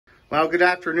Well, good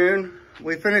afternoon.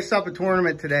 We finished up a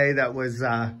tournament today that was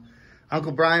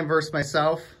Uncle Brian versus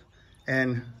myself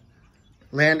and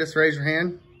Landis, raise your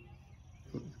hand.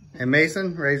 And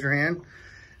Mason, raise your hand.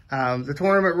 The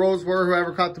tournament rules were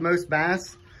whoever caught the most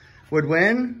bass would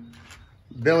win.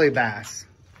 Billy Bass.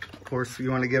 Of course,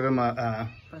 you want to give him a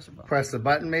press the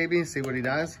button maybe, see what he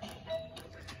does.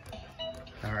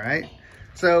 All right.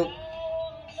 So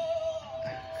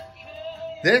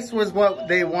this was what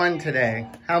they won today.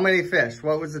 How many fish?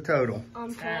 What was the total?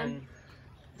 10.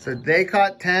 So they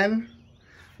caught 10.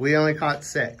 We only caught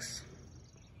 6.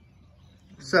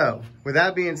 So with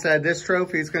that being said, this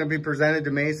trophy is going to be presented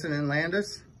to Mason and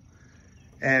Landis.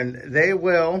 And they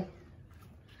will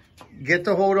get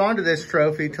to hold on to this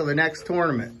trophy till the next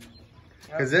tournament.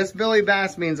 Because this Billy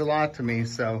Bass means a lot to me.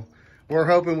 So we're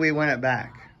hoping we win it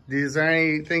back. Is there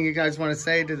anything you guys want to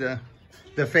say to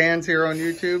the fans here on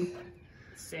YouTube?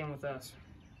 Staying with us.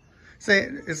 Say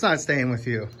it's not staying with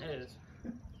you. It is.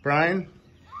 Brian?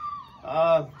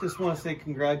 Just want to say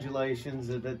congratulations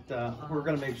that we're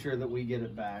going to make sure that we get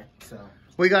it back. So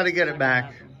We got to get it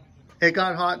back. It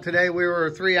got hot today. We were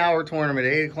a 3-hour tournament,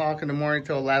 8 o'clock in the morning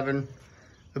till 11.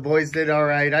 The boys did all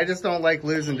right. I just don't like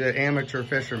losing to amateur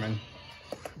fishermen.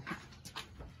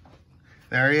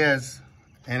 There he is.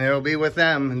 And it'll be with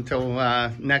them until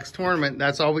next tournament.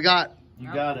 That's all we got.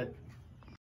 you got it.